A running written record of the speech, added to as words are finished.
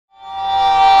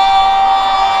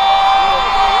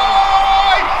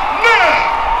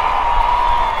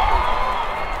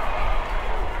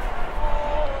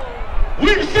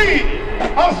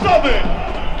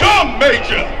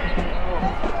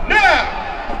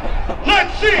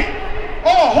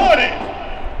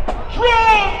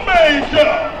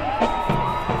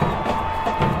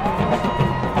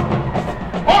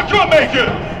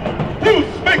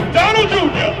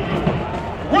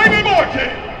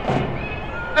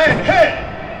and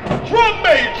head drum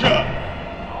major.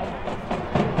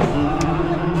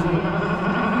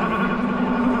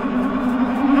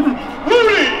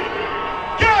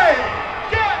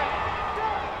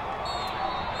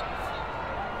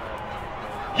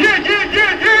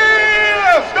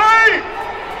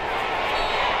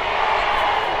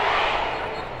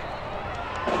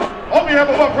 On behalf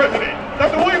of our president,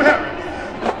 Dr. William Harris,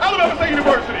 Alabama State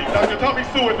University, Dr. Tommy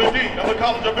Stewart, the dean of the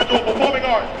College of Visual Performing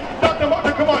Arts, Dr.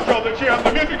 Martin Camacho, the chair of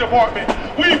the music department,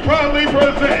 we proudly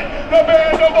present the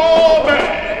band of all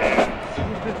bands.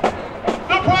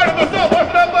 The pride of the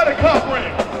Southwestern Athletic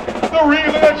Conference. The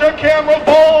reason that your camera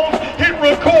phones hit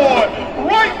record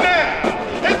right now.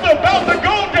 It's about to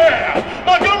go down.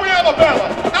 Montgomery,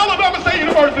 Alabama State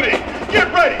University.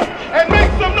 Get ready and make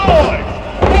some noise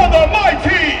for the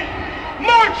mighty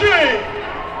marching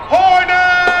hornets!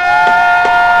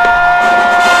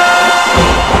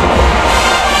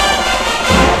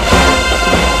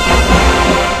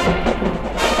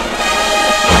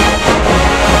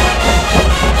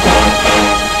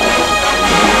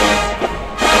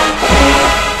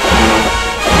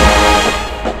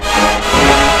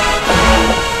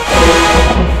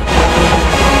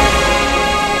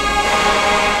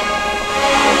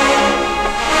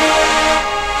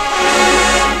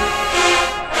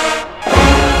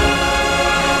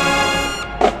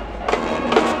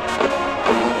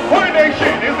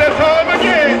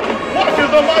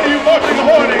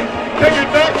 Take it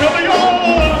back to the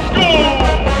old school,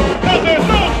 cause there's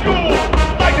no school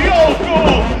like the old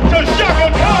school. To Shaka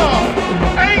Khan,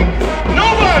 ain't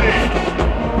nobody.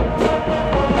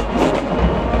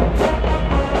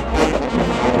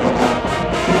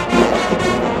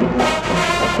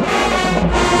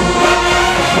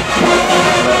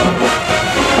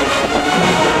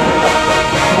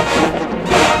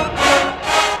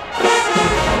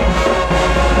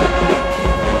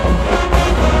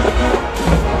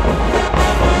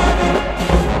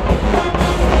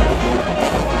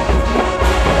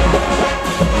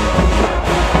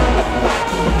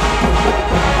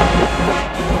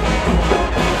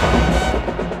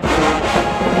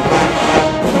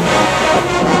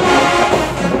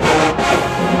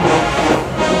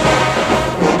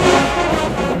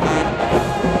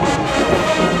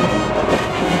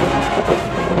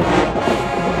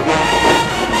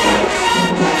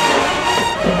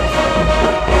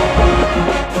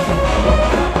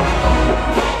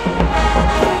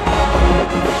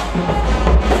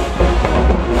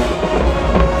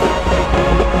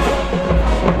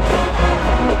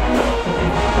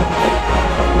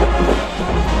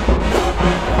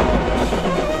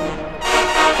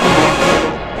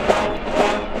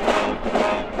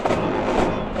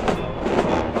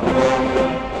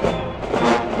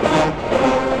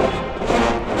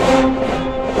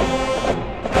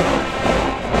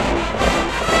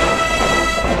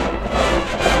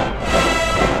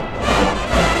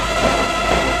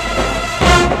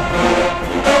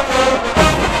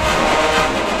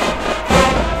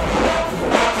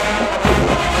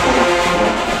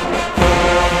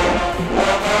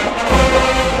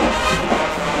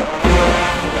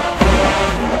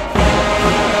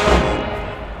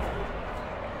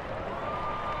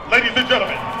 Ladies and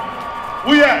gentlemen,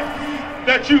 we ask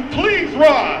that you please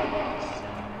rise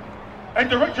and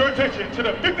direct your attention to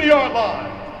the 50-yard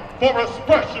line for a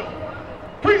special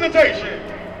presentation.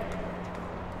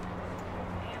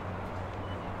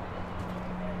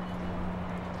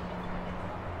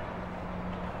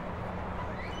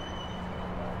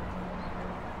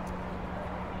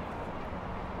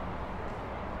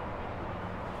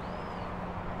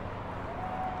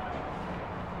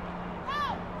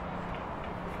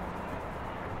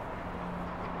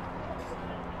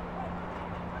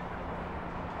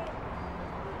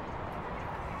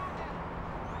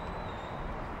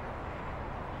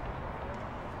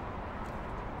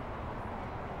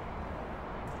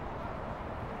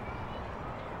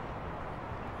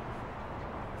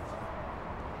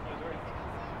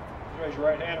 Raise your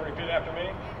right hand and repeat after me.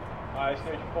 I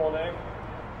state your full name.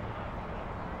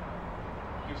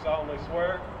 Do solemnly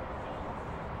swear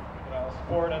that I will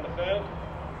support and defend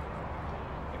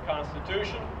the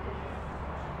Constitution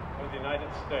of the United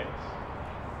States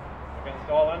against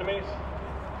all enemies,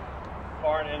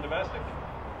 foreign and domestic,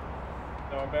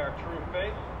 that I will bear true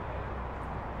faith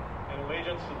and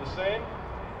allegiance to the same,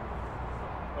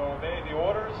 that I will obey the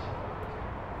orders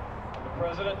of the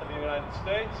President of the United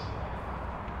States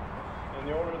and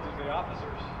the orders of the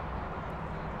officers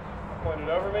appointed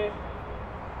over me,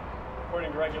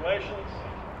 according to regulations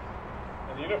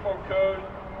and the Uniform Code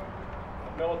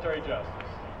of Military Justice.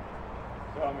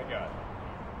 So help me God.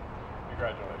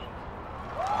 Congratulations.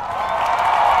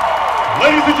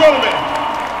 and gentlemen,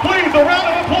 please a round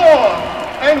of applause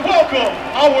and welcome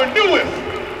our newest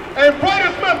and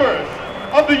brightest members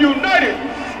of the United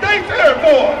States Air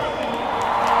Force.